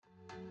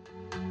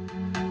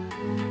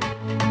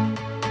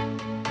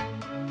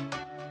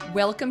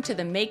Welcome to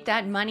the Make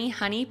That Money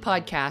Honey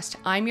podcast.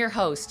 I'm your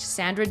host,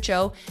 Sandra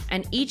Joe,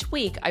 and each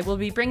week I will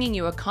be bringing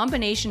you a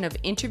combination of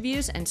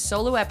interviews and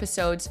solo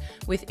episodes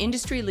with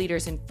industry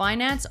leaders in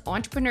finance,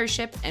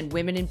 entrepreneurship, and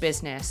women in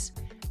business.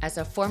 As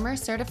a former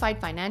certified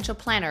financial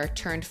planner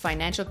turned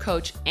financial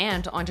coach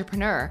and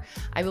entrepreneur,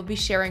 I will be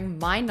sharing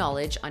my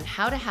knowledge on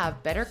how to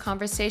have better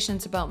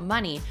conversations about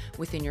money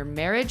within your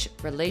marriage,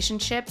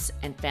 relationships,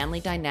 and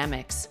family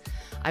dynamics.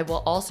 I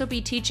will also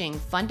be teaching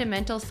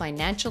fundamental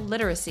financial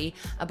literacy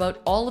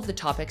about all of the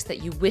topics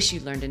that you wish you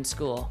learned in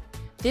school.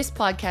 This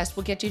podcast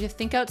will get you to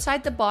think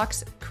outside the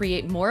box,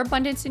 create more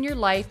abundance in your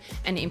life,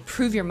 and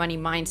improve your money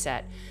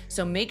mindset.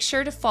 So make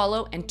sure to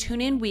follow and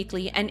tune in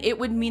weekly, and it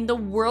would mean the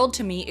world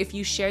to me if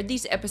you shared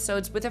these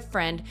episodes with a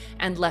friend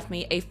and left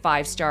me a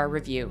 5-star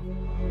review.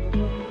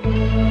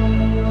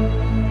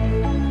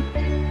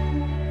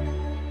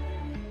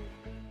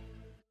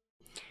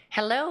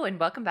 Hello, and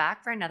welcome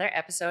back for another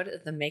episode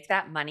of the Make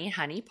That Money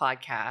Honey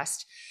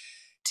podcast.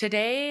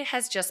 Today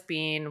has just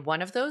been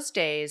one of those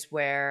days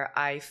where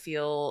I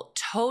feel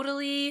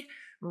totally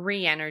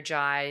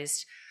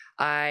re-energized.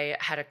 I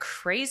had a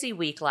crazy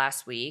week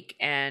last week,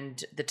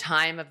 and the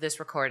time of this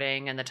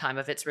recording and the time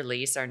of its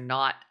release are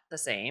not the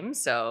same.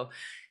 So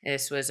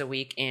this was a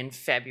week in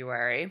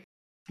February.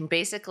 And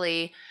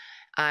basically,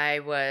 I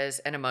was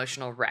an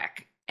emotional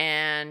wreck,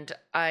 and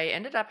I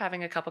ended up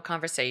having a couple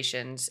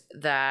conversations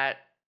that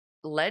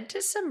led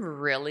to some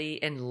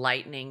really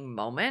enlightening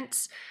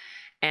moments,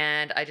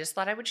 and I just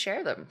thought I would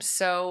share them.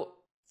 So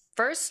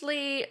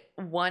firstly,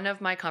 one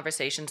of my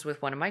conversations with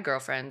one of my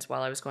girlfriends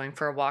while I was going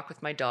for a walk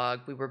with my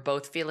dog, we were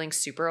both feeling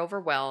super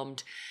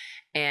overwhelmed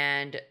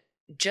and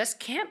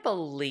just can't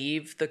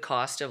believe the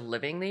cost of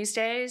living these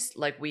days.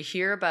 Like, we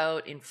hear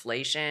about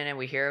inflation and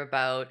we hear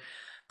about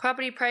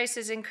property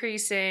prices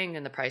increasing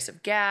and the price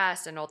of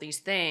gas and all these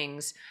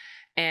things.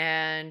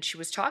 And she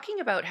was talking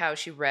about how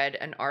she read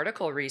an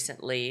article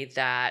recently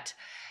that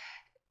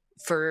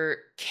for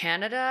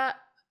Canada,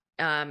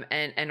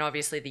 and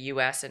obviously the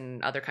US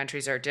and other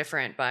countries are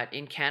different, but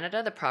in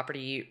Canada, the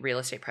property real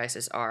estate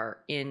prices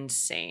are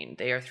insane.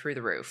 They are through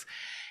the roof.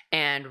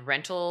 And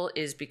rental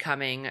is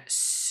becoming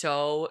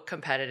so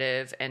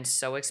competitive and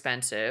so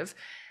expensive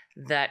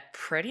that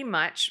pretty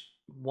much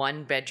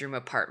one-bedroom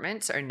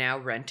apartments are now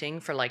renting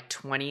for like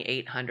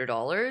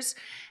 $2,800.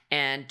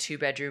 And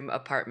 2-bedroom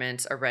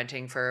apartments are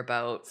renting for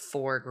about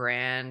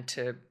 $4,000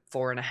 to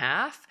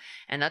 $4,500.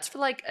 And that's for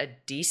like a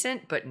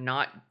decent but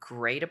not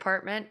great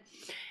apartment.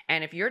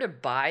 And if you're to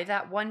buy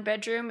that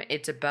 1-bedroom,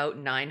 it's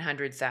about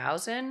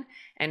 $900,000.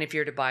 And if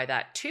you're to buy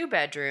that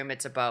 2-bedroom,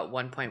 it's about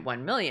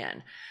 $1.1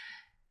 million.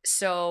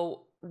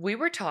 So we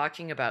were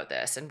talking about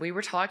this, and we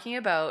were talking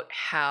about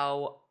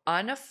how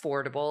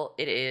unaffordable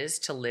it is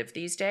to live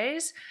these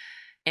days,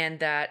 and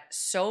that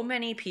so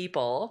many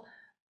people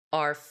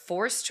are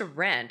forced to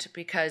rent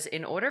because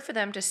in order for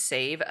them to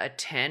save a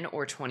 10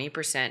 or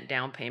 20%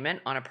 down payment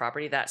on a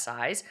property that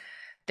size,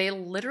 they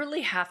literally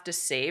have to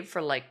save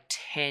for like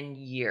 10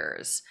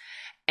 years.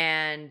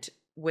 And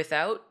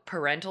without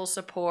parental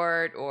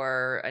support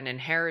or an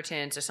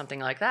inheritance or something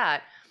like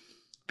that,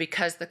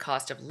 because the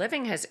cost of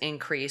living has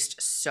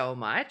increased so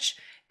much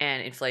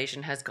and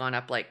inflation has gone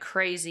up like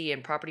crazy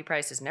and property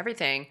prices and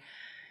everything,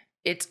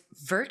 it's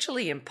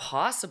virtually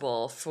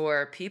impossible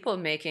for people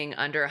making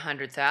under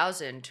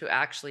 $100,000 to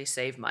actually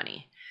save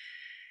money.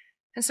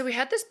 And so we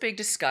had this big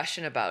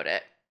discussion about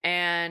it.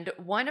 And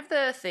one of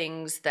the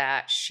things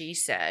that she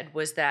said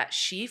was that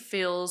she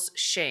feels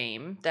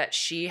shame that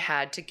she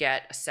had to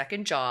get a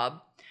second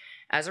job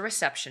as a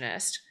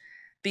receptionist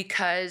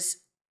because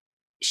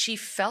she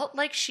felt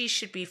like she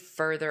should be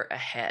further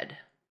ahead.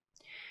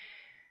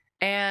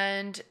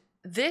 And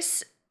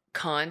this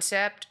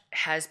concept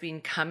has been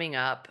coming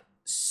up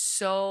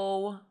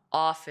so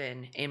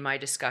often in my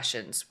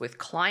discussions with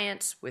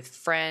clients, with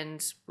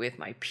friends, with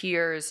my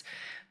peers,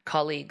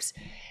 colleagues.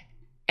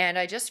 And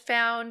I just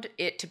found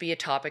it to be a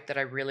topic that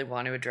I really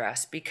want to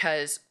address,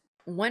 because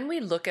when we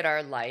look at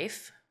our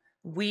life,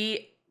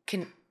 we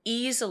can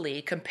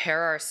easily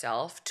compare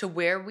ourselves to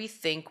where we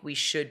think we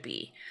should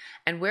be.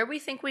 And where we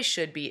think we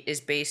should be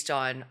is based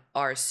on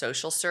our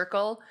social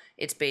circle.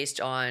 It's based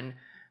on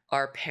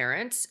our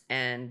parents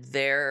and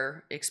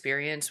their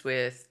experience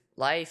with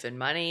life and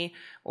money,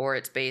 or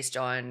it's based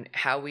on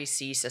how we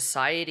see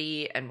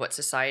society and what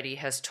society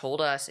has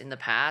told us in the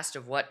past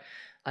of what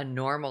a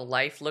normal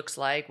life looks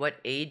like, what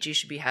age you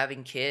should be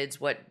having kids,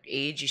 what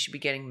age you should be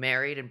getting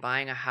married and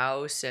buying a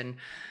house and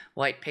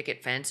white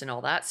picket fence and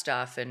all that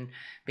stuff, and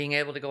being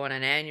able to go on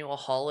an annual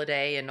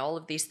holiday and all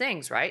of these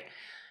things, right?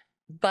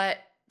 But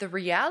the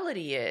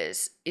reality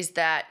is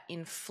that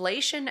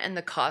inflation and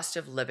the cost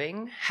of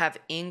living have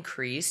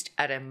increased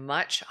at a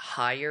much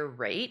higher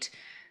rate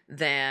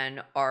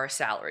than our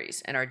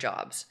salaries and our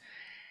jobs.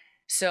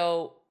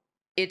 So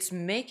it's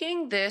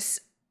making this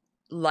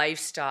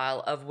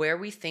lifestyle of where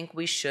we think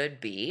we should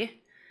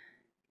be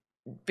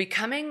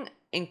becoming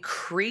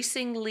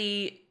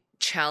increasingly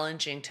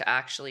challenging to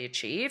actually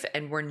achieve,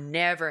 and we're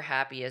never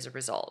happy as a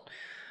result.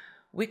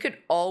 we could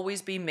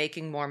always be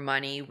making more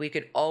money. We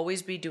could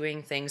always be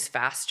doing things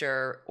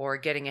faster or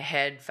getting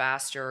ahead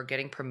faster or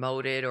getting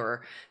promoted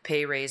or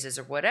pay raises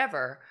or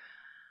whatever.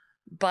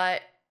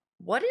 But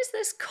what is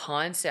this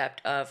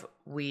concept of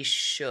we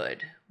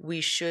should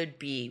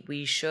be,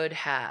 we should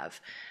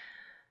have?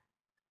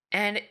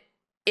 And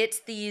it's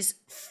these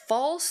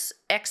false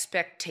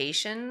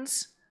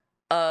expectations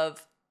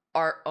of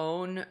our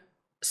own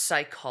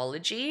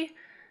psychology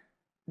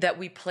that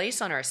we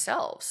place on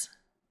ourselves,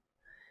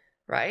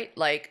 right?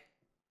 Like,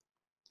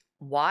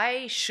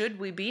 why should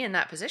we be in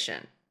that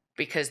position?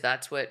 Because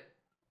that's what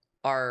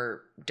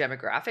our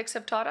demographics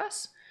have taught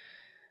us?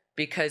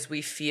 Because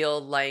we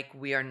feel like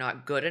we are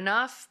not good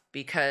enough?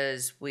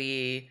 Because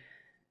we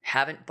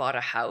haven't bought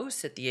a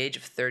house at the age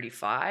of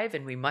 35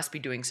 and we must be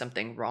doing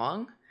something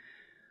wrong?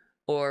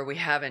 Or we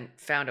haven't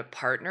found a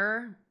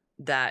partner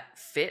that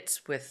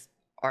fits with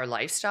our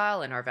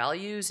lifestyle and our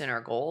values and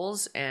our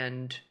goals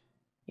and,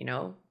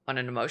 on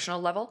an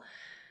emotional level,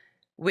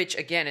 which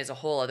again is a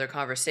whole other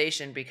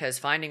conversation, because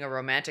finding a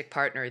romantic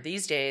partner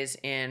these days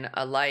in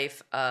a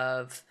life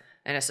of,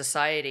 in a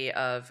society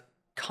of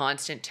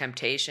constant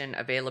temptation,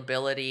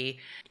 availability,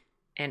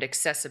 and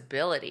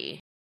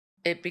accessibility,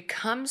 it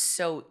becomes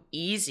so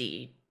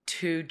easy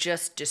to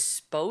just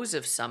dispose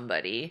of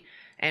somebody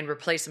and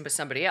replace them with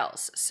somebody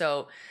else.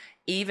 So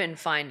even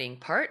finding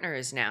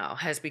partners now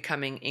has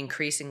becoming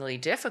increasingly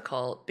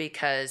difficult,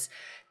 because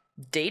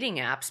dating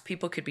apps,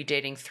 people could be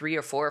dating 3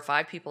 or 4 or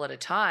 5 people at a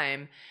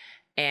time.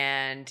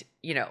 And,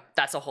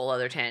 that's a whole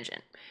other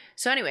tangent.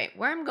 So anyway,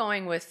 where I'm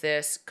going with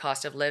this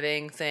cost of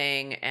living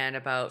thing and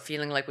about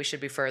feeling like we should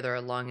be further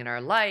along in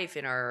our life,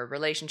 in our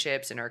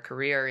relationships, in our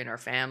career, in our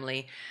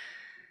family,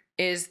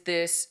 is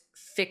this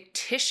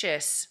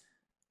fictitious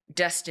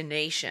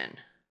destination.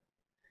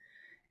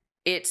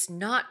 It's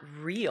not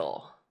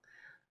real.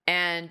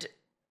 And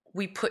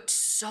we put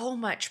so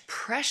much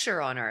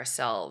pressure on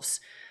ourselves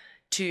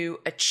to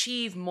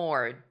achieve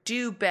more,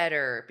 do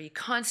better, be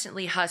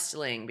constantly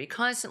hustling, be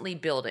constantly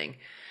building,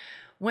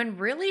 when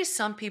really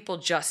some people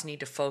just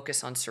need to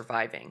focus on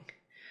surviving.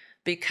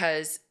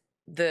 Because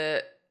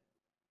the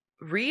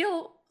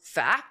real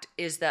fact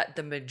is that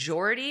the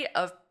majority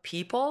of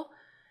people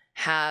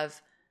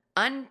have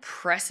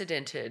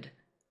unprecedented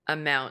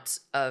amounts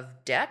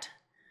of debt.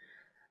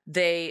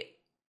 They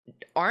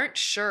aren't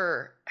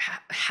sure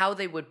how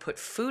they would put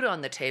food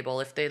on the table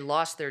if they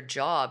lost their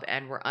job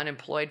and were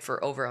unemployed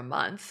for over a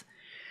month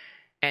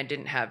and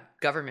didn't have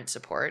government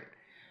support.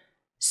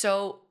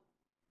 So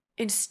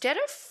instead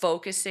of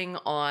focusing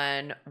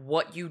on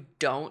what you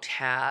don't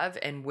have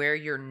and where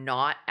you're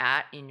not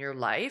at in your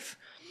life,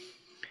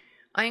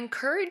 I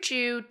encourage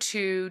you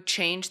to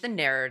change the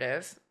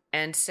narrative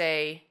and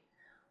say,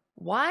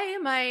 why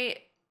am I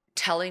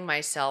telling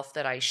myself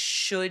that I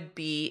should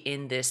be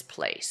in this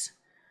place?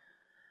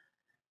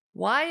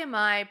 Why am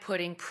I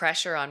putting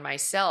pressure on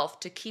myself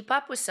to keep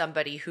up with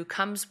somebody who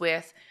comes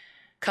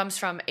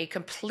from a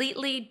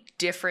completely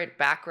different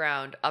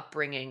background,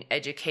 upbringing,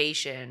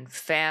 education,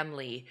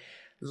 family,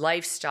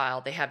 lifestyle?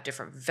 They have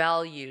different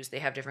values, they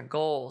have different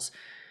goals.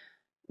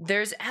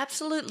 There's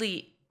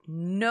absolutely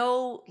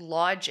no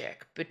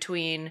logic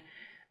between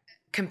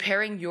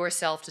comparing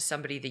yourself to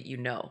somebody that you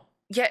know.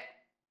 Yet,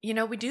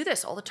 we do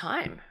this all the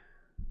time.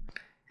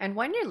 And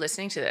when you're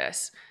listening to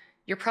this,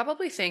 you're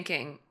probably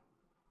thinking,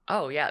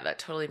 oh yeah, that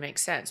totally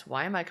makes sense.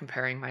 Why am I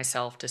comparing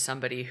myself to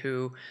somebody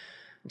who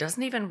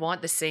doesn't even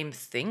want the same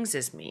things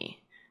as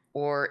me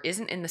or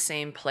isn't in the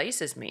same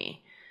place as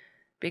me?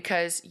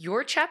 Because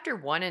your chapter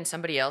 1 and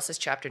somebody else's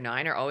chapter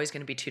 9 are always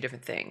going to be 2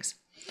 different things.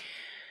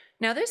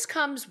 Now, this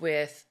comes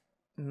with,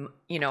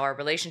 our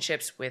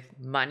relationships with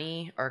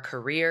money, our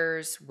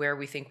careers, where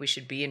we think we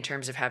should be in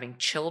terms of having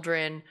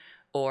children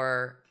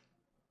or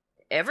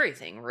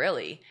everything,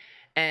 really.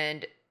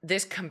 And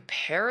this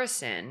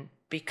comparison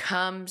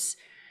becomes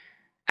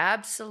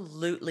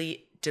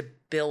absolutely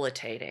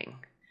debilitating,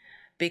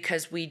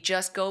 because we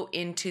just go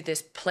into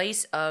this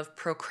place of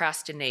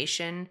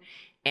procrastination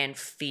and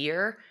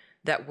fear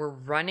that we're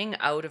running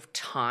out of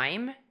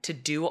time to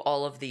do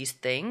all of these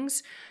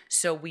things.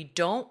 So we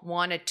don't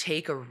want to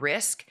take a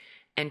risk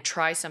and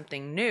try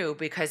something new,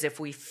 because if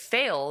we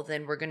fail,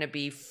 then we're going to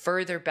be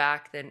further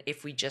back than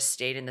if we just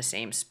stayed in the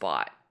same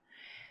spot.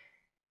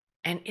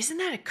 And isn't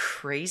that a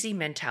crazy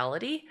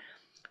mentality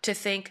to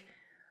think,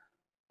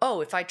 oh,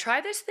 if I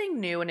try this thing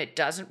new and it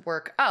doesn't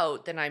work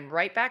out, then I'm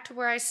right back to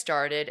where I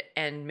started,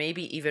 and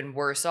maybe even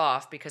worse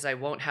off, because I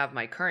won't have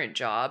my current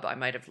job. I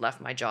might have left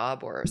my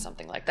job or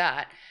something like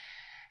that.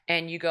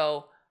 And you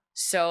go,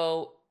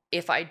 so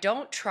if I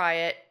don't try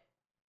it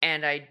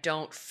and I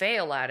don't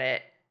fail at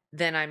it,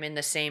 then I'm in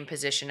the same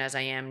position as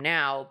I am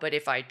now. But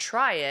if I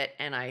try it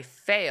and I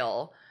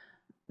fail,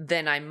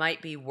 then I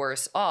might be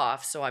worse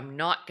off, so I'm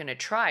not going to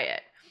try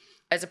it.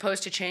 As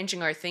opposed to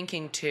changing our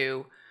thinking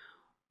to,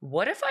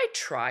 what if I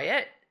try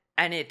it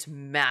and it's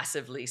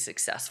massively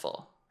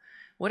successful?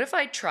 What if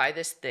I try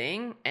this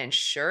thing and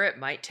sure, it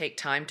might take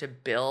time to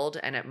build,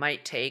 and it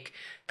might take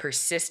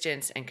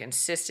persistence and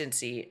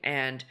consistency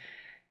and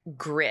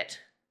grit,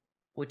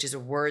 which is a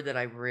word that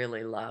I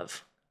really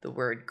love, the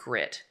word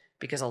grit,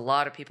 because a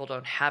lot of people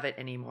don't have it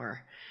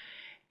anymore.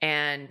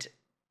 And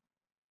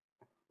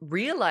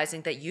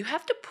realizing that you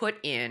have to put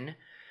in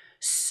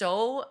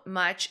so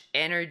much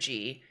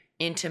energy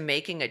into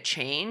making a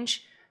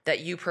change that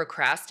you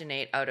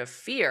procrastinate out of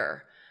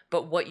fear.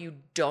 But what you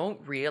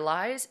don't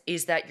realize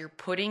is that you're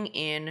putting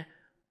in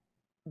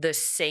the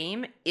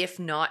same, if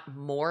not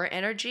more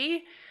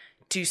energy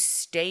to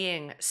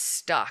staying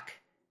stuck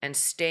and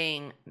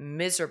staying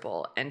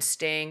miserable and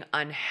staying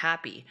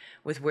unhappy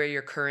with where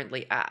you're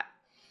currently at.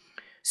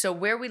 So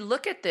where we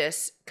look at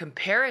this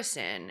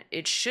comparison,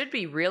 it should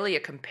be really a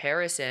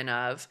comparison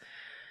of,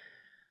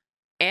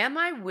 am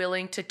I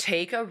willing to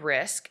take a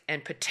risk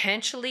and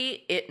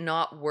potentially it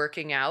not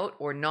working out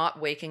or not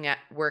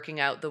working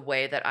out the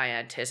way that I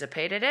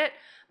anticipated it?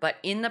 But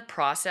in the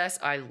process,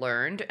 I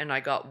learned and I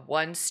got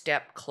one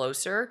step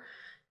closer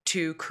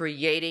to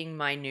creating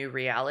my new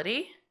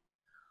reality.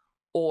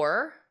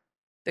 Or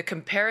the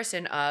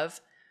comparison of,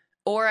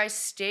 or I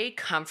stay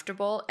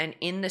comfortable and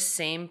in the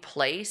same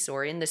place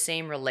or in the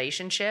same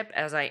relationship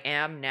as I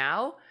am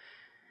now,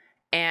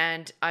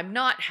 and I'm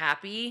not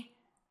happy,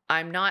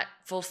 I'm not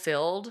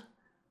fulfilled,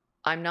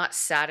 I'm not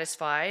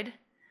satisfied,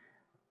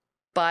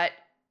 but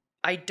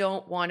I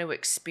don't want to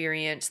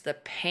experience the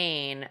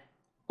pain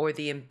or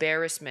the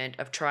embarrassment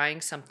of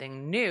trying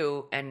something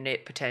new and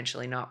it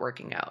potentially not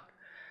working out.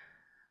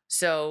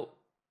 So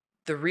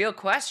the real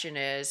question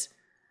is,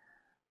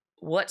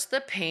 what's the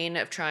pain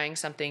of trying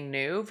something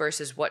new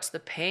versus what's the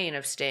pain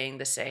of staying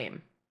the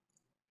same?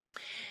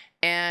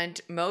 And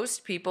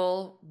most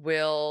people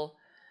will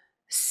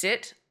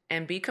sit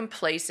and be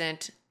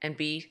complacent and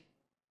be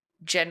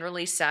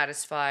generally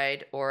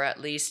satisfied or at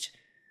least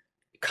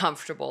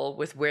comfortable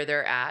with where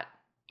they're at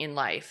in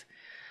life.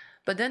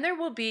 But then there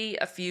will be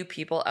a few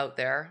people out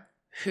there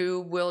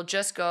who will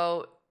just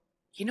go,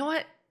 you know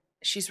what?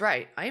 She's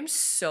right. I am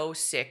so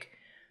sick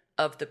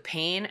of the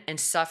pain and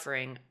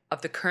suffering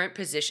of the current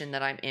position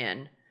that I'm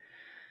in.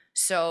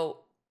 So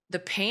the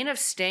pain of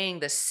staying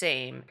the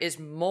same is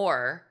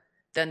more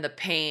than the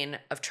pain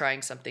of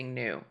trying something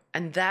new.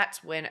 And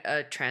that's when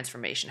a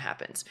transformation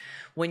happens.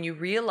 When you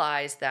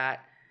realize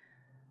that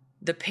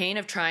the pain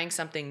of trying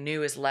something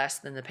new is less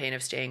than the pain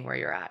of staying where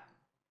you're at.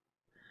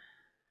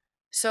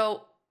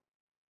 So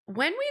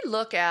when we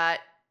look at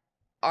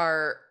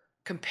our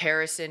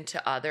comparison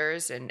to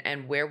others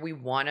and where we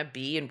want to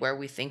be and where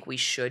we think we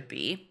should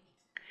be,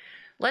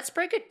 let's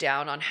break it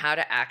down on how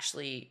to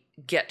actually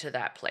get to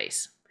that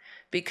place.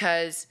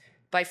 Because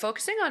by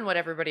focusing on what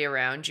everybody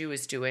around you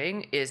is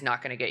doing is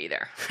not going to get you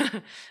there.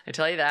 I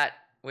tell you that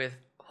with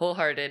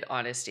wholehearted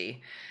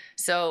honesty.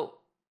 So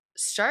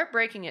start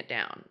breaking it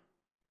down.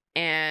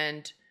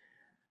 And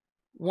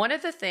one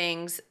of the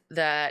things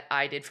that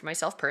I did for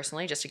myself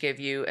personally, just to give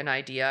you an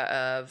idea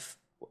of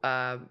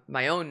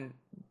my own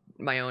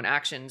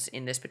actions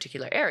in this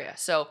particular area.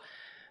 So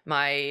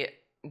my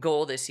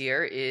goal this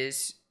year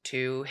is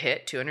to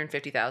hit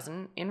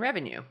 250,000 in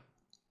revenue.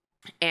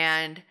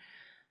 And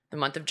the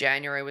month of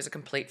January was a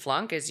complete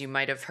flunk. As you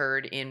might have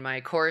heard in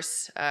my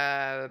course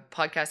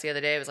podcast the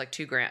other day, it was like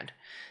 $2,000.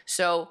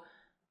 So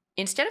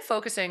instead of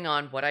focusing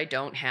on what I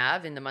don't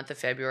have in the month of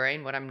February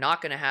and what I'm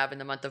not going to have in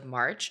the month of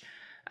March,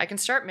 I can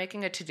start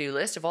making a to-do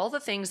list of all the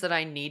things that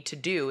I need to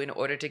do in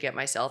order to get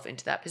myself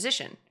into that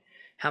position.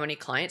 How many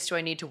clients do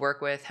I need to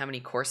work with? How many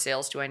course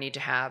sales do I need to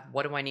have?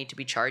 What do I need to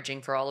be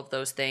charging for all of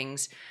those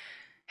things?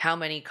 How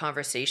many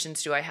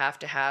conversations do I have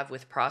to have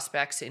with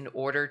prospects in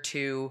order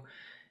to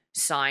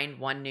sign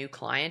one new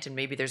client? And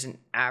maybe there's an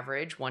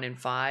average 1 in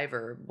 5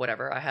 or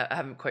whatever. I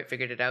haven't quite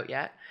figured it out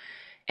yet.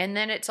 And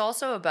then it's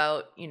also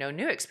about,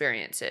 new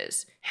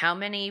experiences. How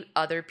many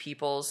other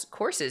people's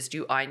courses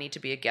do I need to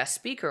be a guest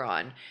speaker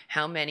on?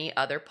 How many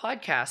other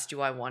podcasts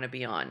do I want to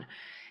be on?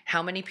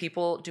 How many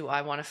people do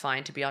I want to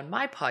find to be on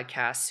my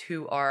podcasts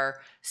who are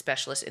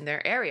specialists in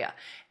their area?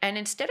 And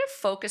instead of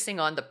focusing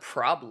on the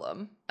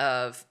problem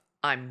of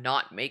I'm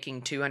not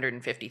making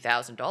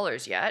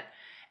 $250,000 yet,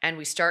 and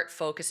we start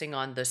focusing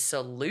on the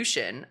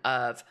solution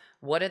of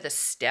what are the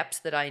steps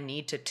that I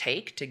need to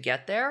take to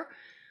get there,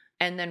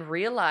 and then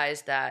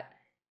realize that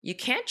you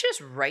can't just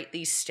write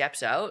these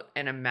steps out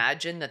and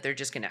imagine that they're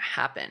just going to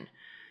happen.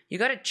 You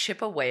got to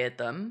chip away at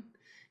them.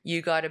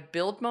 You got to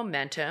build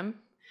momentum.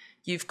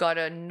 You've got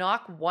to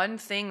knock one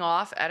thing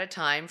off at a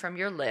time from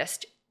your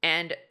list,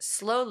 and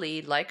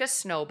slowly, like a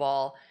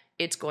snowball,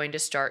 it's going to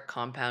start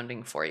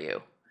compounding for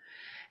you.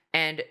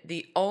 And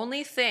the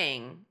only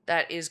thing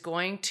that is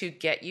going to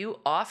get you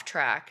off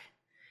track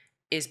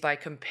is by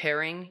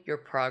comparing your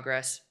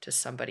progress to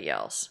somebody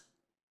else.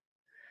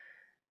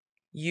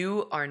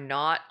 You are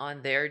not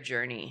on their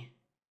journey,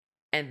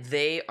 and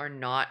they are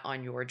not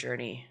on your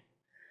journey.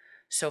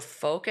 So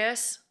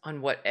focus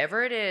on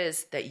whatever it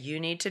is that you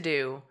need to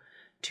do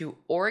to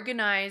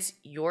organize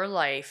your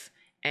life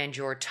and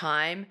your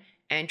time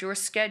and your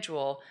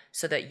schedule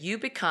so that you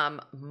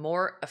become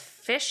more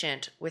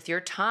efficient with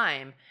your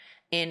time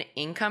in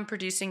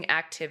income-producing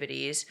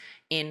activities,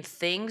 in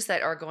things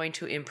that are going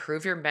to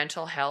improve your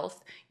mental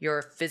health,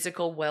 your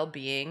physical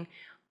well-being,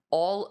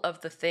 all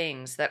of the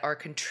things that are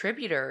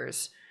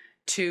contributors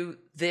to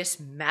this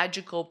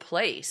magical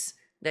place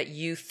that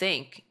you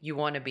think you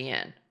want to be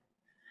in.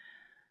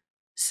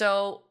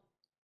 So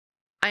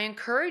I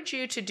encourage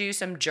you to do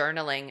some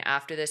journaling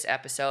after this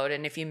episode.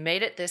 And if you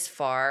made it this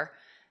far,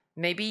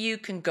 maybe you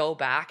can go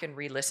back and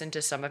re-listen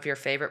to some of your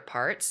favorite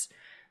parts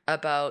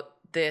about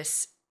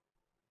this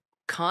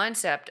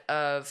concept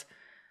of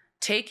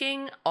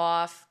taking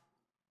off,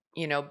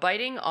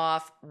 biting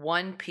off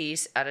one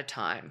piece at a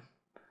time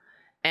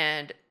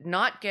and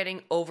not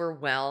getting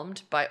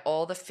overwhelmed by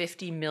all the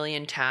 50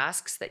 million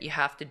tasks that you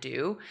have to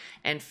do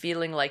and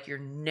feeling like you're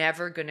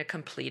never going to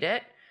complete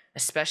it,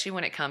 especially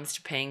when it comes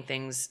to paying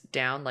things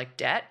down like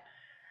debt.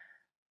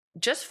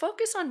 Just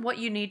focus on what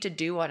you need to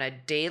do on a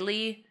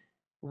daily,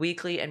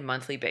 weekly, and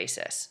monthly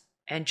basis,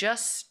 and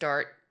just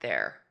start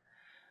there.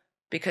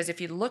 Because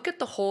if you look at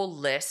the whole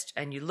list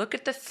and you look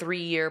at the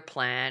 3-year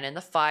plan and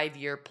the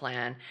 5-year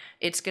plan,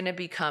 it's going to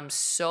become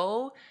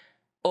so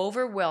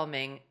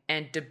overwhelming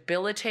and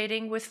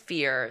debilitating with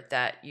fear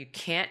that you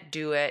can't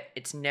do it.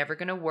 It's never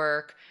going to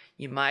work.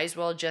 You might as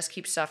well just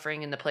keep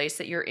suffering in the place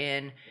that you're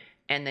in,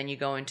 and then you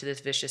go into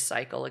this vicious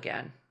cycle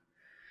again.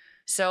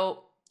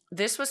 So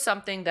this was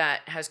something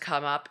that has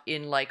come up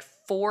in like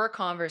 4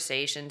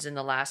 conversations in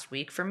the last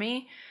week for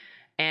me.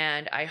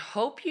 And I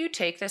hope you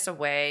take this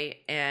away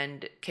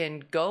and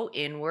can go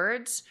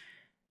inwards,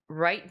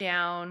 write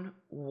down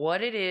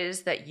what it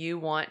is that you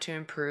want to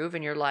improve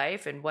in your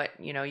life and what,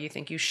 you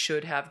think you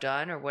should have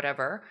done or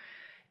whatever,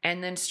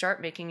 and then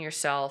start making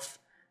yourself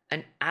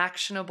an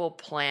actionable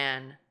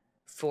plan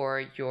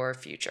for your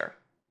future.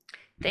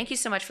 Thank you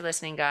so much for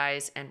listening,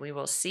 guys, and we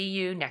will see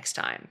you next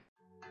time.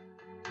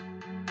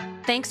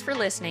 Thanks for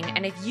listening,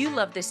 and if you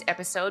love this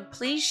episode,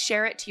 please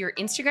share it to your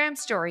Instagram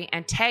story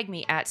and tag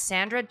me at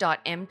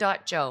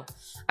sandra.m.jo.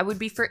 I would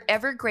be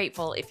forever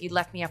grateful if you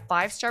left me a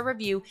 5-star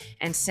review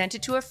and sent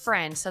it to a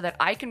friend so that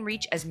I can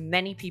reach as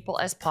many people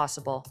as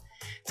possible.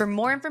 For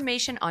more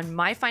information on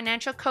my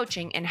financial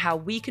coaching and how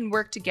we can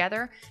work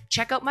together,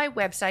 check out my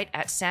website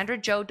at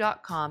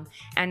sandrajo.com.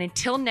 And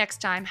until next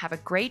time, have a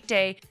great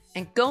day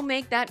and go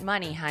make that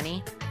money,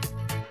 honey.